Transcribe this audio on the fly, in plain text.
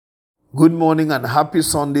Good morning and happy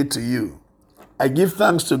Sunday to you. I give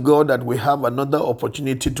thanks to God that we have another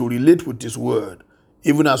opportunity to relate with His Word,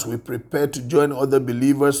 even as we prepare to join other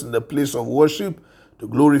believers in the place of worship, to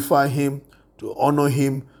glorify Him, to honor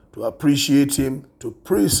Him, to appreciate Him, to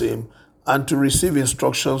praise Him, and to receive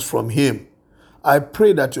instructions from Him. I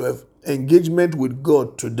pray that your engagement with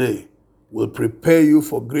God today will prepare you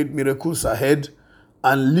for great miracles ahead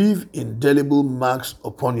and leave indelible marks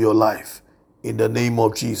upon your life. In the name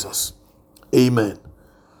of Jesus. Amen.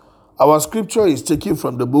 Our scripture is taken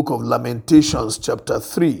from the book of Lamentations, chapter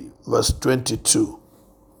 3, verse 22.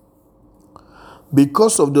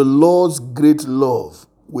 Because of the Lord's great love,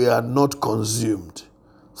 we are not consumed,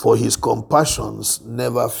 for His compassions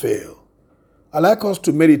never fail. I'd like us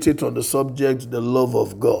to meditate on the subject, the love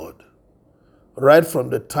of God. Right from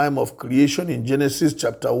the time of creation in Genesis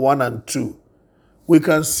chapter 1 and 2, we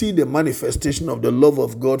can see the manifestation of the love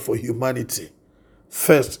of God for humanity.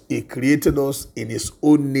 First, He created us in His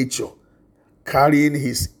own nature, carrying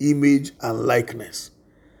His image and likeness.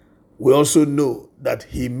 We also know that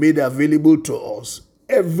He made available to us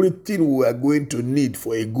everything we are going to need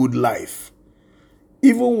for a good life.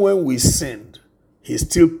 Even when we sinned, He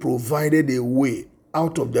still provided a way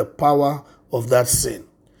out of the power of that sin.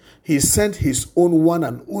 He sent His own one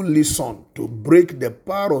and only Son to break the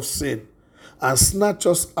power of sin and snatch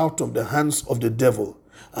us out of the hands of the devil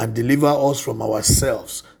and deliver us from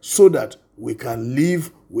ourselves so that we can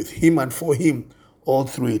live with Him and for Him all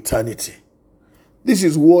through eternity. This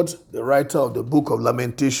is what the writer of the book of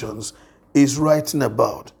Lamentations is writing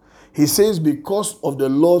about. He says, because of the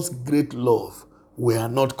Lord's great love, we are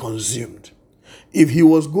not consumed. If He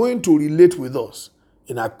was going to relate with us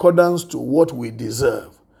in accordance to what we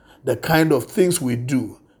deserve, the kind of things we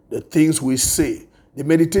do, the things we say, the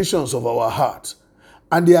meditations of our heart,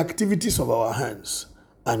 and the activities of our hands,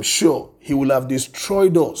 I'm sure He will have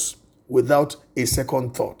destroyed us without a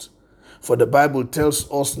second thought. For the Bible tells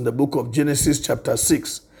us in the book of Genesis chapter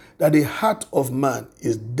 6 that the heart of man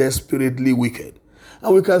is desperately wicked.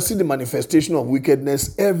 And we can see the manifestation of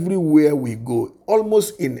wickedness everywhere we go,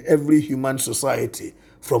 almost in every human society,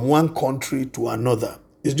 from one country to another.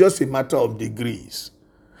 It's just a matter of degrees.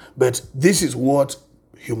 But this is what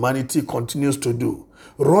humanity continues to do,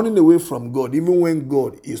 running away from God even when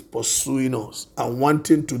God is pursuing us and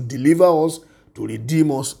wanting to deliver us, to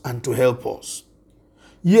redeem us, and to help us.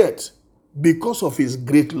 Yet, because of His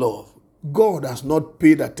great love, God has not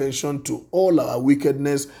paid attention to all our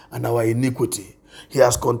wickedness and our iniquity. He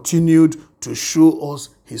has continued to show us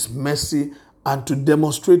His mercy and to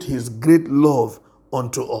demonstrate His great love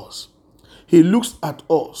unto us. He looks at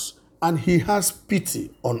us and He has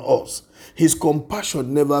pity on us. His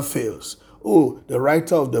compassion never fails. Oh, the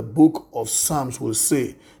writer of the book of Psalms will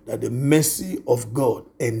say that the mercy of God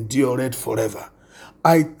endureth forever.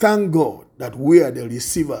 I thank God that we are the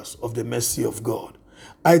receivers of the mercy of God.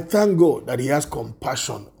 I thank God that He has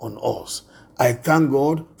compassion on us. I thank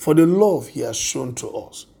God for the love He has shown to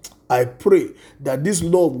us. I pray that this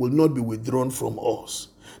love will not be withdrawn from us,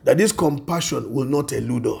 that this compassion will not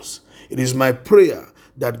elude us. It is my prayer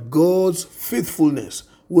that God's faithfulness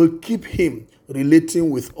will keep Him relating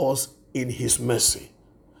with us in His mercy.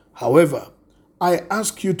 However, I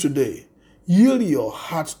ask you today, yield your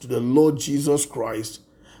heart to the Lord Jesus Christ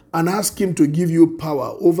and ask Him to give you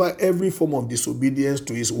power over every form of disobedience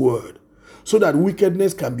to His word, so that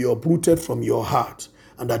wickedness can be uprooted from your heart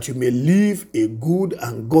and that you may live a good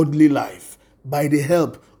and godly life by the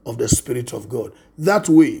help of the Spirit of God. That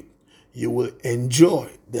way, you will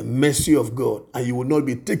enjoy the mercy of God and you will not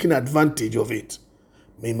be taking advantage of it.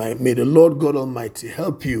 May the Lord God Almighty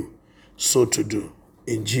help you so to do.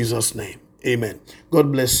 In Jesus' name, amen.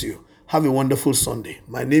 God bless you. Have a wonderful Sunday.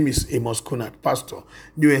 My name is Amos Kunat, pastor,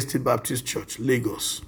 New Estate Baptist Church, Lagos.